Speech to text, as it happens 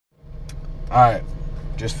Alright,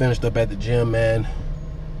 just finished up at the gym, man.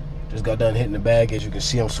 Just got done hitting the bag. As you can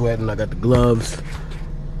see, I'm sweating. I got the gloves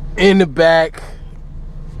in the back.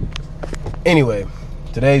 Anyway,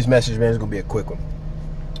 today's message, man, is going to be a quick one.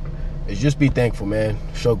 It's just be thankful, man.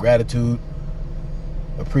 Show gratitude.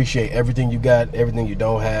 Appreciate everything you got, everything you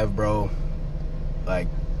don't have, bro. Like,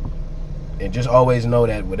 and just always know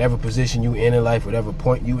that whatever position you in life, whatever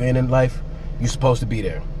point you in life, you're supposed to be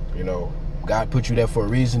there. You know, God put you there for a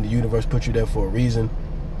reason. The universe put you there for a reason.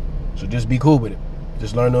 So just be cool with it.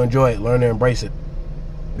 Just learn to enjoy it. Learn to embrace it.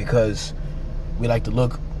 Because we don't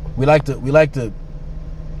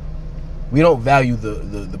value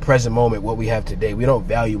the present moment, what we have today. We don't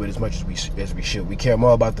value it as much as we should. We care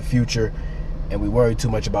more about the future, and we worry too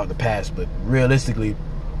much about the past. But realistically,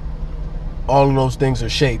 all of those things are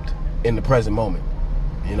shaped in the present moment.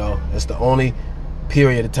 You know, that's the only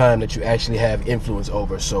period of time that you actually have influence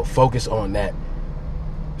over. So focus on that.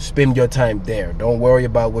 Spend your time there. Don't worry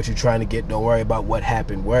about what you're trying to get. Don't worry about what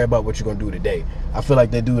happened. Worry about what you're gonna do today. I feel like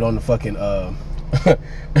they do it on the fucking on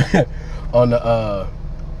the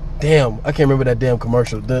damn, I can't remember that damn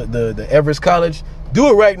commercial. The Everest College. Do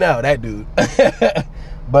it right now, that dude.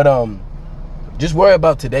 But just worry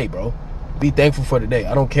about today, bro. Be thankful for today.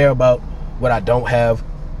 I don't care about what I don't have,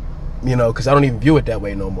 you know, because I don't even view it that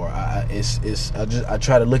way no more. I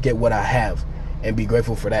try to look at what I have and be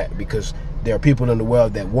grateful for that, because there are people in the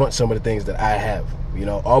world that want some of the things that I have. You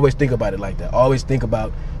know, always think about it like that. Always think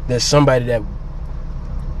about there's somebody out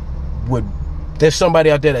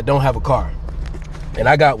there that don't have a car, and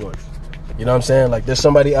I got one. You know what I'm saying? Like, there's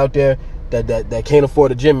somebody out there that can't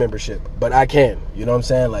afford a gym membership, but I can. You know what I'm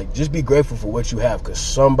saying? Like, just be grateful for what you have, because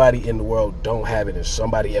somebody in the world don't have it and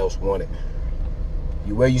somebody else want it.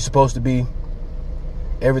 You where you supposed to be.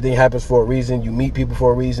 Everything happens for a reason. You meet people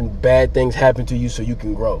for a reason. Bad things happen to you so you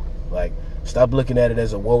can grow. Like, stop looking at it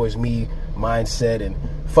as a woe is me mindset and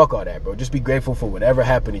fuck all that, bro. Just be grateful for whatever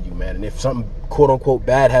happened to you, man. And if something quote unquote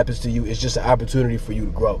bad happens to you, it's just an opportunity for you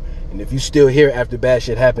to grow. And if you're still here after bad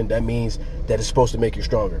shit happened, that means that it's supposed to make you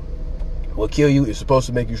stronger. What kill you is supposed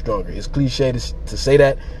to make you stronger. It's cliche to say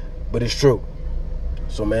that, but it's true.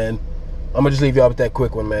 So, man, I'm gonna just leave y'all with that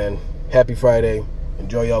quick one, man. Happy Friday.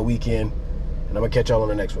 Enjoy y'all weekend. And I'm gonna catch y'all on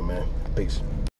the next one, man. Peace.